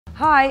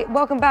Hi,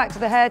 welcome back to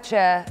the hair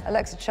chair.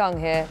 Alexa Chung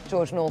here,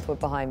 George Northwood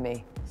behind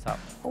me. What's up?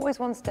 Always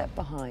one step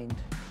behind.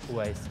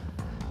 Always.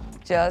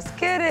 Just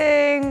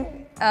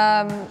kidding.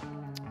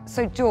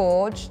 So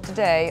George,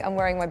 today I'm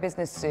wearing my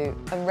business suit.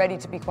 I'm ready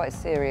to be quite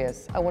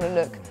serious. I want to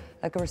look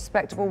like a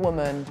respectable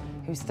woman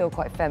who's still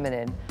quite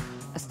feminine.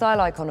 A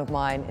style icon of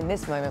mine in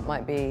this moment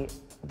might be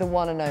the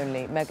one and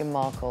only Meghan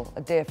Markle,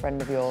 a dear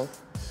friend of yours.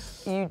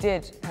 You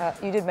did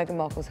Meghan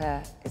Markle's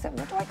hair. Is that,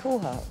 what do I call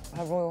her?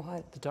 Her Royal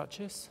Highness? The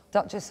Duchess?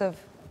 Duchess of...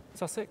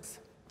 Sussex?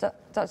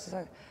 Duchess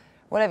of...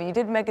 Whatever, you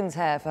did Meghan's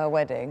hair for her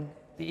wedding.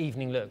 The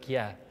evening look,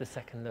 yeah, the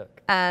second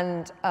look.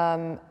 And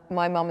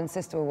my mum and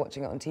sister were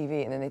watching it on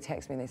TV, and then they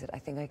texted me and they said, I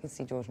think I can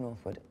see George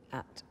Northwood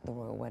at the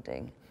royal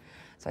wedding.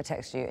 So I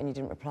texted you and you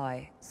didn't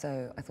reply,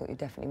 so I thought you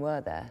definitely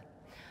were there.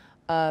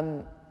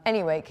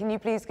 Anyway, can you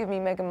please give me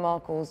Meghan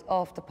Markle's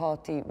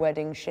after-party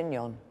wedding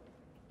chignon?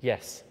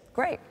 Yes.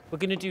 Great. We're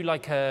going to do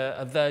like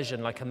a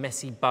version, like a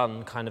messy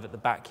bun kind of at the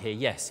back here,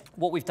 yes.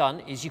 What we've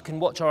done is you can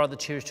watch our other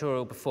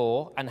tutorial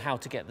before and how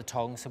to get the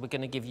tongs. So we're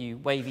going to give you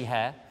wavy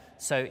hair.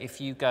 So if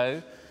you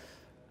go,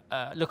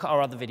 look at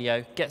our other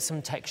video, get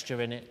some texture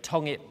in it,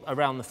 tong it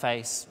around the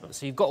face.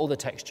 So you've got all the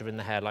texture in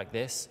the hair like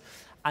this.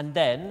 And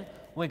then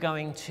we're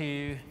going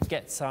to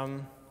get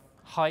some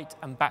height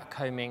and back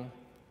combing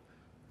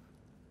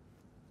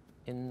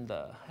in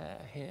the hair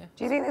here.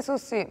 Do you think this will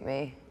suit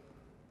me?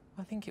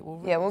 I think it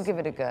will. Yeah, we'll give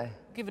it a go.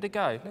 Give it a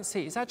go. Let's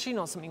see. It's actually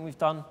not something we've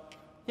done.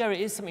 Yeah, it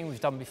is something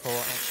we've done before,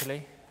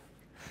 actually.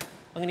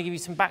 I'm going to give you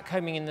some back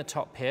combing in the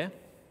top here.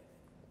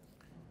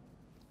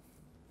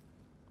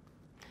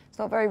 It's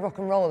not very rock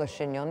and roll, a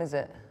chignon, is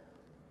it?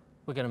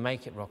 We're going to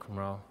make it rock and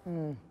roll.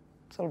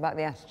 It's all about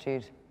the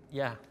attitude.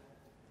 Yeah.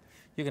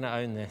 You're going to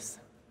own this.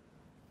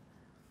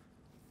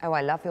 Oh,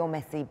 I love your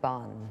messy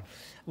bun.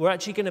 We're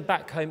actually going to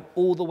back comb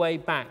all the way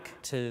back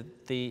to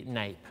the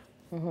nape.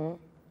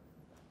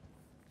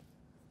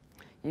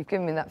 You've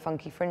given me that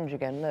funky fringe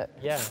again, look.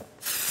 Yeah.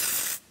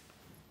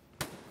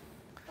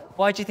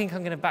 Why do you think I'm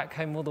going to back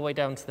comb all the way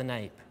down to the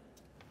nape?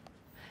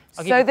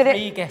 I'll give you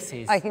three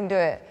guesses. I can do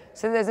it.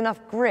 So there's enough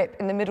grip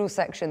in the middle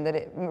section that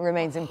it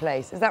remains in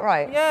place. Is that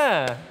right?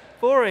 Yeah.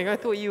 Boring. I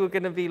thought you were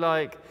going to be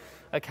like,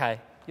 okay,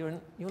 you're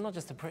not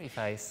just a pretty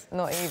face.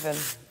 Not even.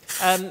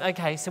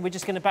 Okay, so we're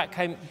just going to back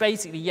comb,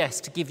 basically, yes,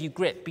 to give you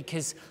grip,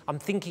 because I'm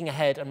thinking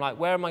ahead. I'm like,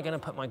 where am I going to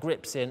put my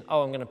grips in?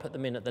 Oh, I'm going to put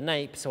them in at the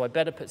nape, so I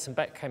better put some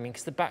back combing,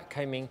 because the back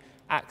combing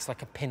acts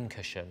like a pin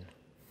cushion.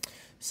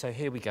 So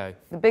here we go.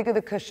 The bigger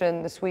the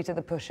cushion, the sweeter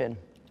the push-in.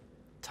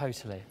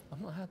 Totally.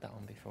 I've not heard that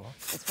one before.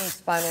 It's from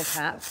Spinal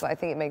Tap, but I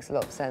think it makes a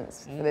lot of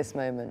sense for this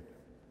moment.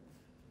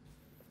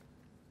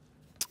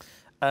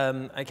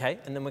 Okay,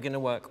 and then we're going to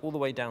work all the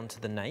way down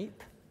to the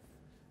nape.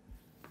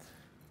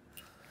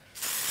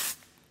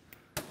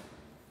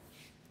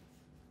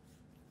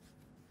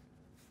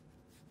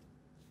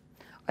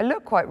 I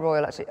look quite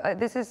royal, actually.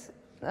 This is,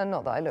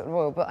 not that I look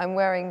royal, but I'm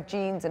wearing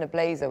jeans and a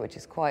blazer, which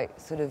is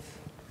quite sort of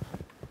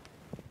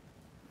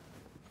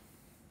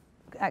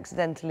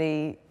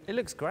accidentally... It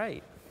looks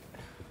great.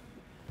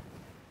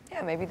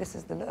 Yeah, maybe this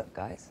is the look,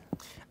 guys.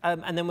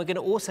 And then we're going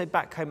to also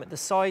back comb at the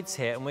sides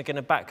here, and we're going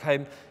to back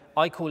comb,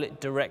 I call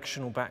it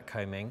directional back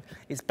combing.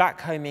 It's back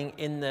combing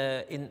in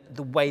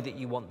the way that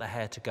you want the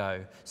hair to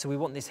go. So we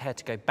want this hair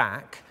to go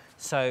back.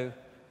 So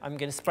I'm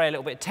going to spray a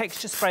little bit of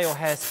texture spray or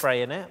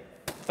hairspray in it.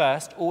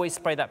 First, always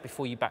spray that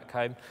before you back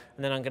comb,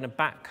 and then I'm going to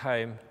back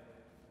comb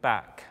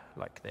back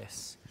like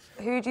this.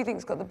 Who do you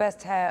think's got the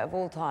best hair of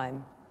all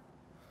time?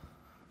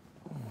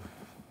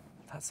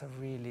 That's a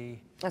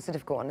really... That's a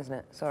difficult one, isn't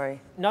it?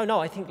 Sorry. No,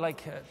 I think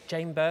like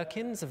Jane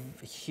Birkin's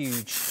a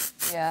huge,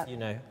 you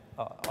know,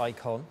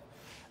 icon.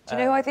 Do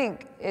you know who I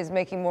think is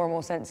making more and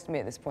more sense to me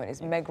at this point?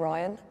 Is Meg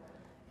Ryan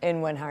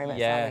in When Harry Met Sally.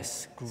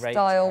 Yes, great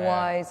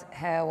Style-wise,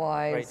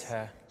 hair-wise. Great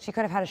hair. She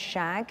kind of had a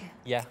shag.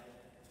 Yeah,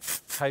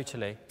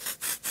 totally.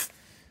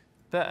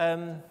 But,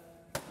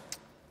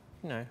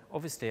 you know,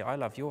 obviously I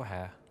love your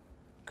hair.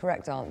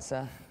 Correct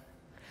answer.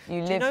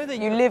 You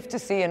you live to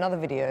see another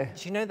video.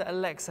 Do you know that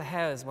Alexa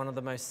hair is one of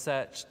the most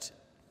searched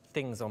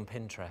things on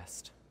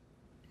Pinterest?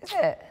 Is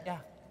it? Yeah.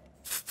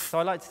 So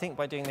I like to think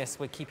by doing this,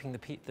 we're keeping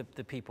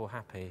the people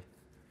happy.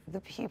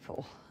 The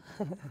people.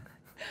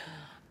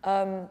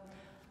 Well,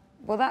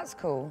 that's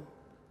cool.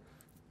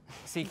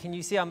 See, can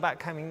you see I'm back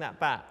combing that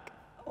back?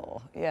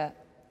 Oh, yeah.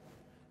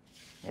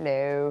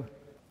 Hello.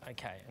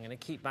 Okay, I'm going to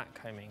keep back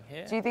combing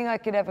here. Do you think I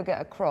could ever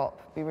get a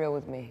crop? Be real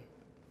with me.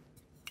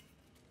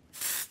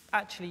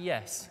 Actually,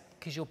 yes,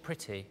 because you're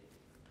pretty.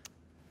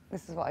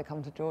 This is what I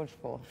come to George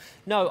for.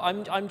 No,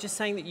 I'm just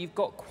saying that you've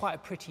got quite a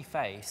pretty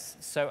face,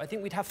 so I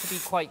think we'd have to be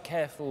quite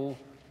careful.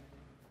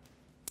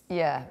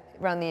 Yeah,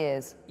 around the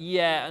ears.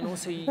 Yeah, and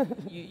also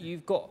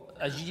you've got,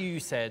 as you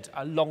said,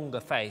 a longer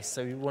face,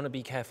 so you want to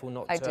be careful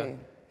not to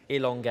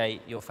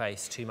elongate your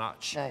face too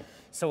much. No.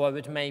 So I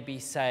would maybe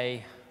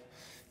say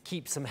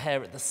keep some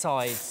hair at the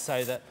sides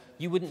so that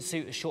you wouldn't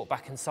suit a short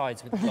back and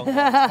sides with long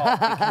hair on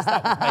top, because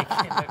that would make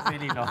it look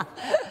really long.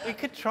 We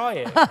could try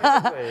it,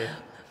 couldn't we?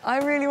 I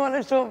really want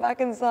a short back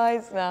and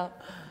sides now.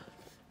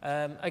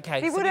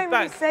 Okay. People don't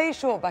really say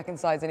short back and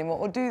sides anymore,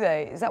 or do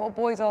they? Is that what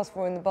boys ask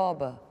for in the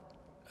barber?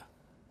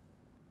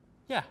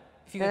 Yeah.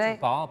 If you go to a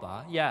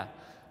barber, yeah.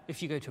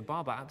 If you go to a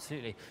barber,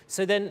 absolutely.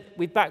 So then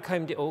we've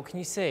backcombed it all. Can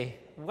you see?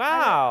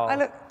 Wow. I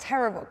look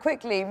terrible.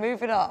 Quickly,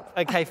 move it up.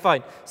 Okay,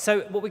 fine.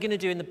 So what we're going to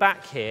do in the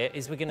back here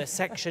is we're going to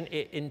section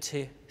it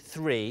into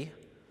 3.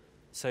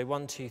 So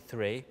 1, 2,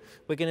 3.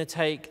 We're going to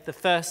take the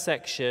first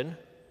section.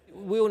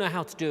 We all know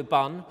how to do a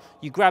bun.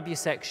 You grab your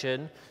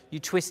section, you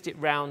twist it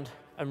round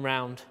and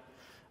round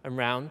and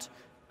round,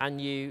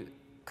 and you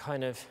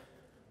kind of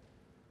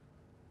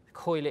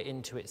coil it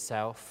into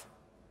itself,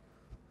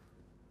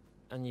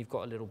 and you've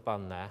got a little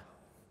bun there.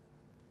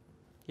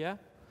 Yeah?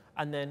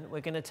 And then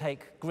we're going to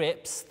take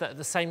grips that are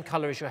the same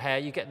colour as your hair.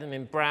 You get them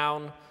in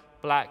brown,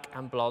 black,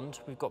 and blonde.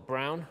 We've got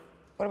brown.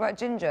 What about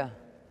ginger?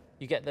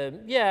 You get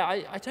them, yeah,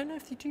 I don't know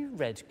if you do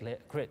red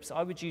grips.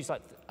 I would use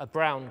like a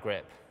brown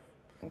grip.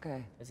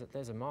 Okay.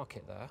 There's a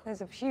market there.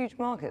 There's a huge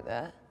market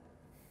there.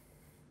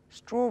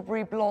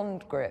 Strawberry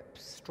blonde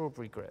grips.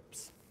 Strawberry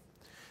grips.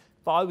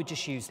 But I would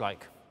just use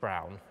like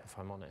brown, if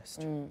I'm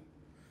honest.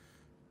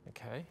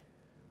 Okay.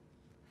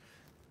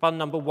 Bun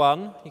number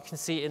 1, you can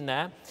see it in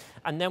there.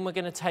 And then we're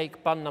going to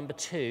take bun number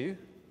 2.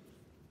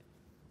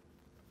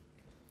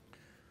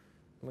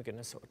 And we're going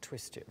to sort of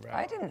twist it around.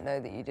 I didn't know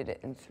that you did it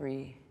in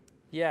 3.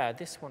 Yeah,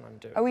 this one I'm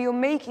doing. Oh, you're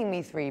making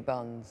me 3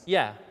 buns?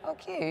 Yeah. Oh,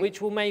 cute.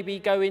 Which will maybe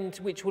go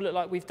into, which will look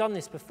like, we've done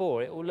this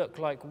before, it will look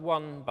like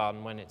 1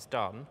 bun when it's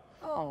done.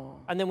 Oh.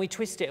 And then we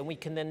twist it and we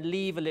can then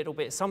leave a little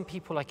bit. Some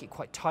people like it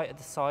quite tight at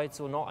the sides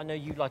or not. I know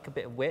you like a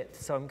bit of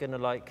width, so I'm going to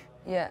like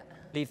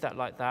leave that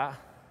like that.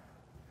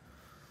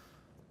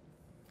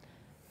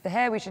 The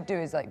hair we should do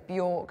is like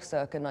Bjork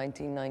circa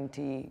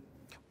 1990.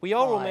 We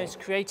are almost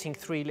creating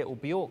 3 little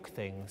Bjork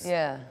things.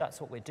 Yeah. That's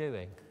what we're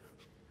doing.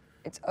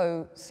 It's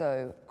oh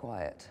so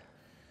quiet.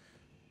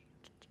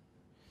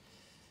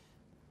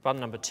 Bun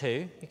number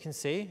 2, you can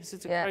see. This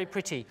is very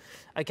pretty.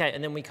 Okay,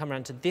 and then we come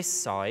around to this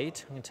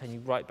side. I'm going to turn you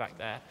right back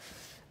there.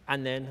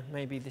 And then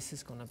maybe this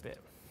has gone a bit,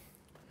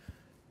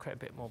 create a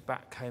bit more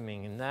back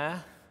combing in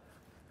there.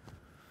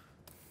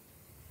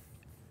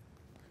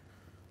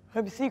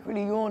 I'm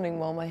secretly yawning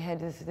while my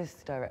head is this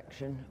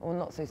direction. Or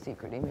not so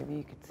secretly, maybe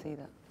you could see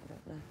that. I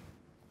don't know.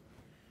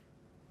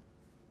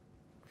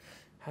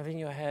 Having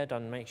your hair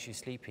done makes you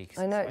sleepy.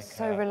 I know, it's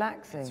so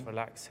relaxing. It's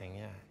relaxing,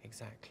 yeah,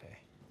 exactly.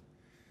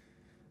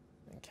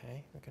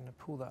 Okay, we're going to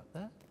pull that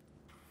there.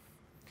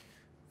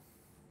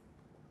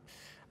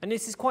 And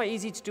this is quite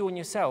easy to do on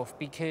yourself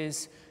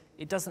because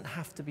it doesn't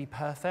have to be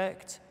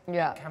perfect.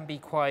 Yeah. It can be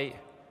quite,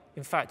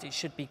 in fact, it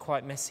should be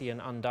quite messy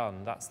and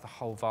undone. That's the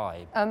whole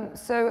vibe.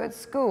 So at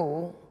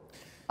school,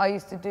 I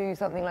used to do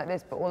something like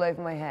this, but all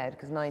over my head,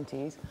 because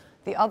 90s.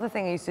 The other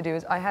thing I used to do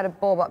is I had a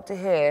bob up to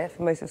here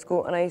for most of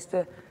school, and I used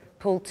to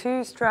pull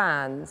 2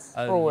 strands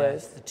forward.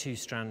 Yes, the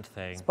 2-strand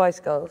thing. Spice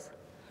Girls.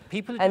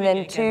 People are and doing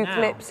then it 2 again now.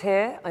 clips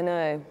here, I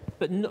know.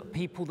 But not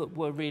people that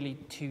were really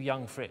too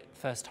young for it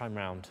first time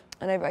round.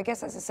 I know, but I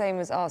guess that's the same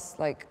as us,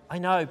 like. I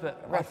know,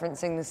 but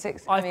referencing the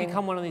 6. I've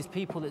become one of these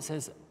people that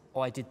says,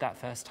 "Oh, I did that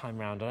first time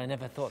round, and I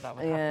never thought that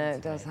would happen." Yeah,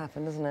 it does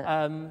happen, doesn't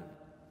it?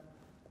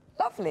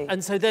 Lovely.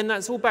 And so then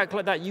that's all back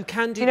like that. You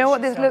can do. Do you know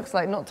what this looks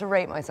like? Not to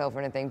rate myself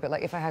or anything, but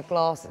like if I had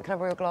glasses, can I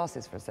borrow your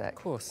glasses for a sec? Of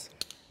course.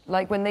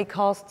 Like when they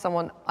cast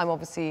someone, I'm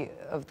obviously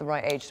of the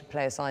right age to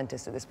play a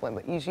scientist at this point,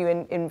 but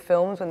usually in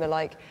films when they're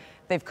like,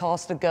 they've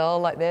cast a girl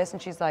like this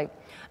and she's like,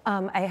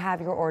 I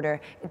have your order.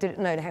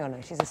 No, hang on,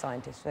 no, she's a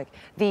scientist. She's like,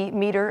 the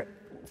meter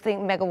thing,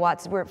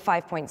 megawatts, we're at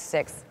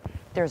 5.6.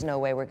 There's no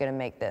way we're gonna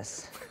make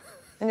this.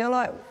 And you're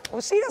like,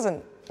 well, she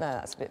doesn't. No,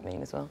 that's a bit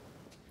mean as well.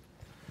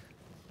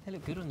 They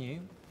look good on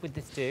you with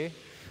this do.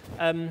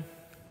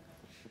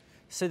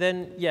 So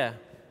then, yeah.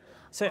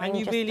 So, and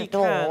you really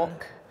can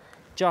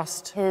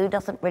just... Who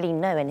doesn't really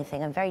know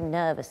anything. I'm very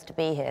nervous to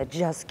be here.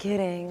 Just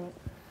kidding.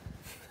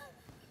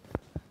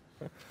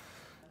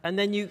 And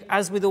then you,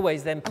 as with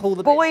always, then pull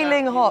the boiling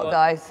bits out hot, you want.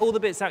 guys. Pull the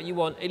bits out you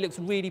want. It looks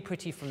really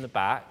pretty from the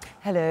back.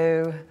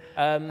 Hello.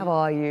 How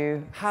are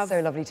you? So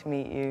lovely to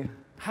meet you.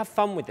 Have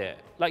fun with it.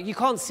 Like, you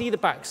can't see the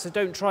back, so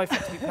don't try for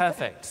it to be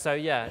perfect. So,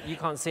 yeah, you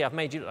can't see. I've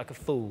made you look like a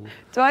fool.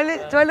 Do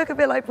I look a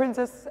bit like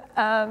Princess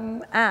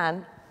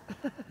Anne?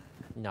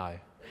 No.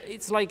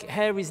 It's like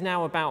hair is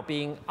now about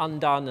being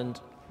undone and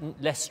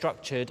less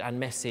structured and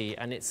messy,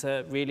 and it's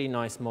a really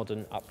nice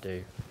modern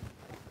updo.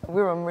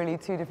 We're on really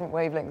 2 different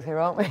wavelengths here,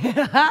 aren't we?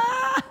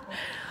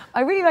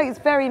 I really like it. It's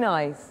very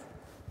nice.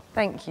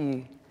 Thank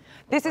you.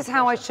 This is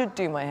how I should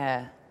do my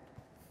hair.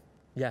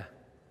 Yeah.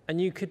 And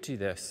you could do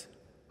this.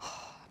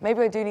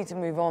 Maybe I do need to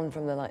move on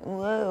from the like,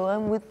 whoa,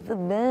 I'm with the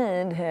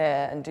band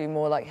hair, and do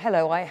more like,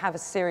 hello, I have a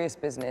serious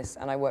business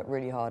and I work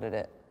really hard at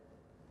it.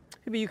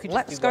 Maybe you could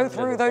Let's go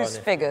through those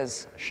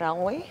figures,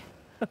 shall we?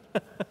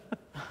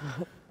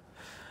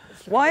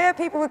 Why are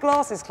people with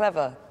glasses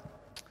clever?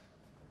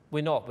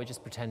 We're not, we're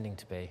just pretending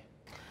to be.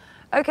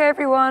 Okay,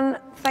 everyone,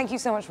 thank you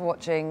so much for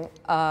watching.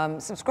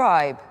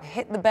 Subscribe,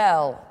 hit the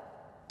bell,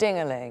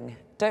 ding-a-ling.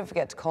 Don't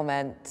forget to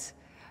comment.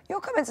 Your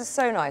comments are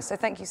so nice, so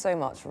thank you so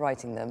much for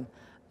writing them.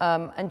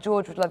 And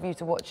George would love you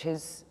to watch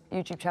his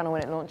YouTube channel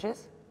when it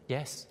launches.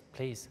 Yes,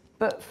 please.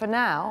 But for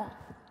now,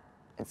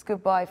 it's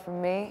goodbye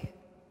from me,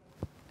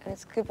 and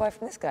it's goodbye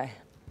from this guy.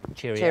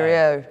 Cheerio.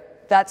 Cheerio.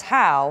 That's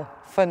how,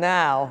 for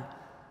now.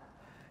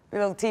 A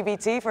little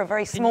TBT for a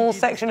very small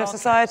section of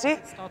society.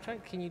 Star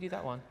Trek, can you do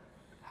that one?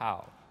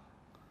 How?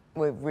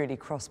 We're really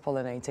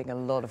cross-pollinating a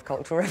lot of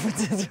cultural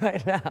references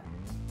right now.